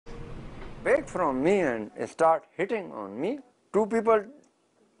bag from me and start hitting on me. Two people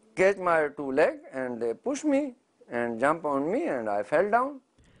catch my two legs and they push me and jump on me and I fell down.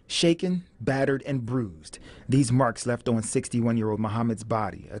 Shaken, battered, and bruised, these marks left on 61-year-old Muhammad's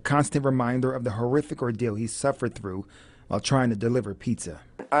body, a constant reminder of the horrific ordeal he suffered through while trying to deliver pizza.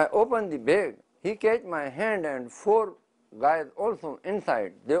 I opened the bag. He catch my hand and four guys also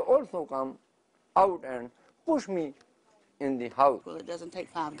inside. They also come out and push me in the house. Well, it doesn't take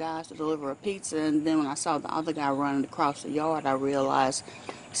 5 guys to deliver a pizza, and then when I saw the other guy running across the yard, I realized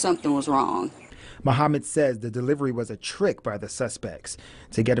something was wrong. Muhammad says the delivery was a trick by the suspects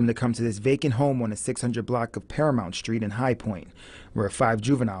to get him to come to this vacant home on the 600 block of Paramount Street in High Point, where 5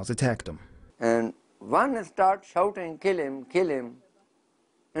 juveniles attacked him. And one start shouting, kill him, kill him.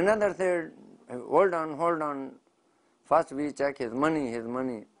 Another said, hold on, hold on. First we check his money, his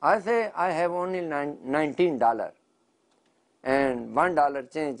money. I say, I have only $19 and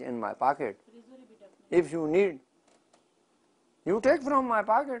 $1 change in my pocket. If you need, you take from my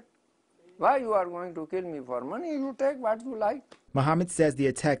pocket. Why you are going to kill me for money? You take what you like. Muhammad says the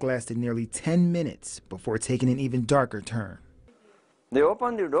attack lasted nearly 10 minutes before taking an even darker turn. They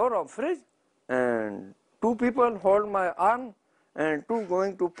opened the door of fridge and 2 people hold my arm and 2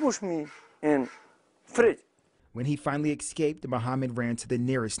 going to push me in fridge. When he finally escaped, Muhammad ran to the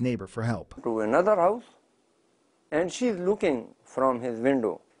nearest neighbor for help. To another house, and she's looking from his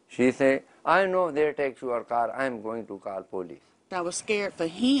window. She say, I know they take your car, I'm going to call police. I was scared for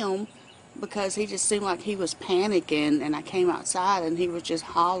him because he just seemed like he was panicking, and I came outside and he was just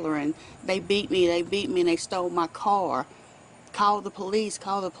hollering, they beat me, and they stole my car. Call the police,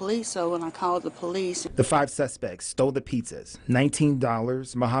 call the police. So when I called the police. The 5 suspects stole the pizzas,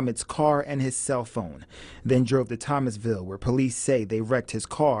 $19, Muhammad's car, and his cell phone, then drove to Thomasville, where police say they wrecked his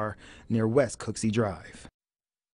car near West Cooksey Drive.